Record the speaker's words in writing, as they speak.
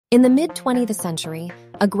In the mid-20th century,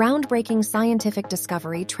 a groundbreaking scientific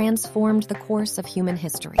discovery transformed the course of human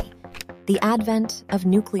history: the advent of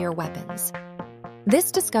nuclear weapons.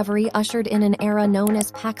 This discovery ushered in an era known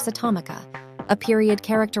as Pax Atomica, a period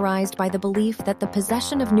characterized by the belief that the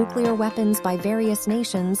possession of nuclear weapons by various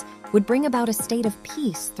nations would bring about a state of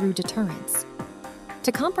peace through deterrence.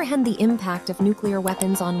 To comprehend the impact of nuclear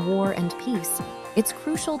weapons on war and peace, it's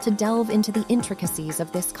crucial to delve into the intricacies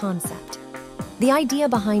of this concept. The idea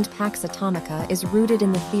behind Pax Atomica is rooted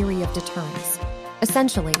in the theory of deterrence.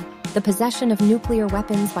 Essentially, the possession of nuclear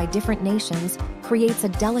weapons by different nations creates a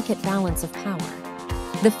delicate balance of power.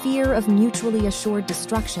 The fear of mutually assured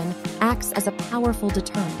destruction acts as a powerful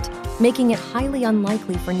deterrent, making it highly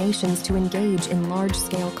unlikely for nations to engage in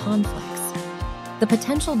large-scale conflicts. The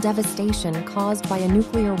potential devastation caused by a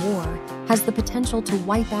nuclear war has the potential to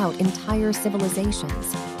wipe out entire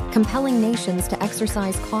civilizations, compelling nations to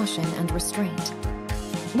exercise caution and restraint.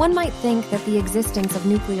 One might think that the existence of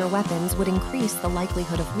nuclear weapons would increase the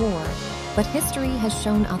likelihood of war, but history has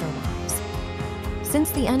shown otherwise.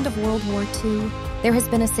 Since the end of World War II, there has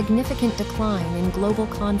been a significant decline in global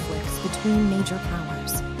conflicts between major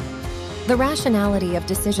powers. The rationality of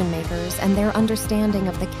decision-makers and their understanding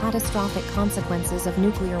of the catastrophic consequences of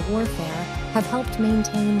nuclear warfare have helped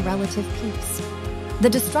maintain relative peace. The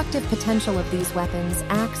destructive potential of these weapons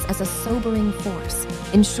acts as a sobering force,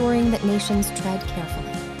 ensuring that nations tread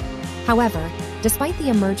carefully. However, despite the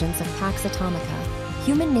emergence of Pax Atomica,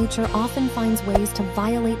 human nature often finds ways to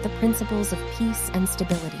violate the principles of peace and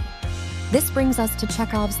stability. This brings us to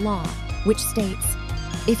Chekhov's law, which states,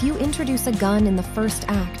 if you introduce a gun in the first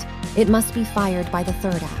act, it must be fired by the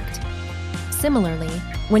third act. Similarly,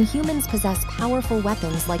 when humans possess powerful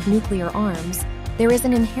weapons like nuclear arms, there is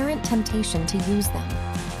an inherent temptation to use them.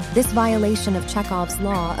 This violation of Chekhov's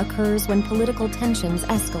law occurs when political tensions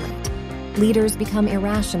escalate. Leaders become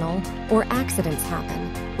irrational, or accidents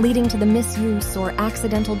happen, leading to the misuse or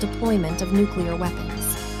accidental deployment of nuclear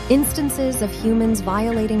weapons. Instances of humans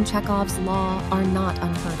violating Chekhov's law are not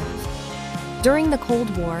unheard of. During the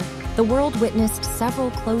Cold War, the world witnessed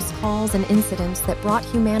several close calls and incidents that brought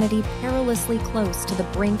humanity perilously close to the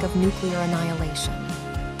brink of nuclear annihilation.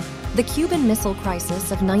 The Cuban Missile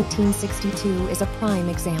Crisis of 1962 is a prime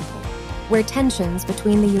example, where tensions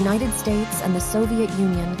between the United States and the Soviet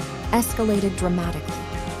Union escalated dramatically,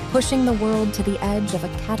 pushing the world to the edge of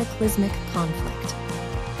a cataclysmic conflict.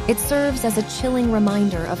 It serves as a chilling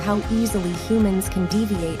reminder of how easily humans can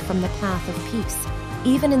deviate from the path of peace,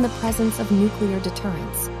 even in the presence of nuclear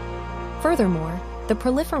deterrence. Furthermore, the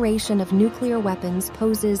proliferation of nuclear weapons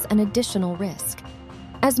poses an additional risk.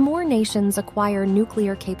 As more nations acquire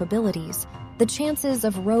nuclear capabilities, the chances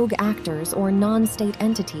of rogue actors or non-state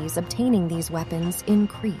entities obtaining these weapons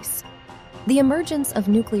increase. The emergence of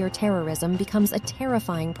nuclear terrorism becomes a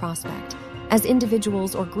terrifying prospect, as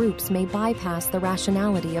individuals or groups may bypass the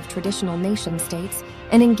rationality of traditional nation-states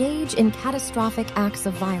and engage in catastrophic acts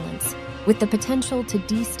of violence, with the potential to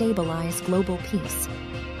destabilize global peace.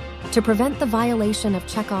 To prevent the violation of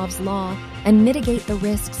Chekhov's law and mitigate the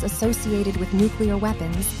risks associated with nuclear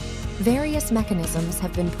weapons, various mechanisms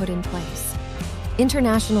have been put in place.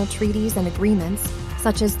 International treaties and agreements,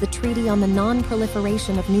 such as the Treaty on the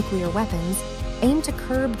Non-Proliferation of Nuclear Weapons, aim to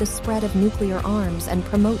curb the spread of nuclear arms and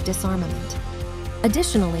promote disarmament.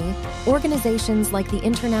 Additionally, organizations like the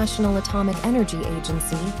International Atomic Energy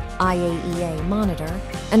Agency, IAEA, monitor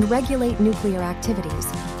and regulate nuclear activities,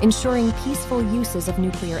 ensuring peaceful uses of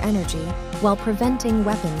nuclear energy while preventing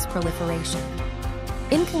weapons proliferation.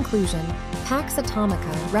 In conclusion, Pax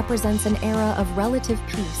Atomica represents an era of relative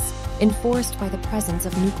peace enforced by the presence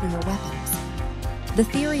of nuclear weapons. The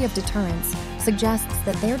theory of deterrence suggests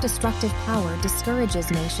that their destructive power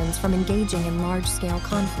discourages nations from engaging in large-scale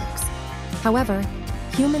conflicts. However,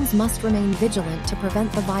 humans must remain vigilant to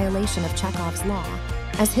prevent the violation of Chekhov's law,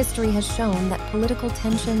 as history has shown that political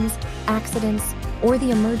tensions, accidents, or the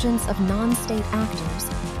emergence of non-state actors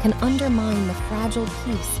can undermine the fragile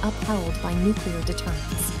peace upheld by nuclear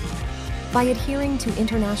deterrence. By adhering to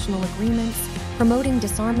international agreements, promoting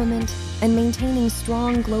disarmament, and maintaining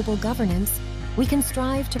strong global governance, we can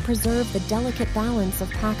strive to preserve the delicate balance of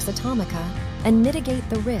Pax Atomica and mitigate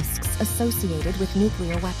the risks associated with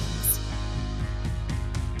nuclear weapons.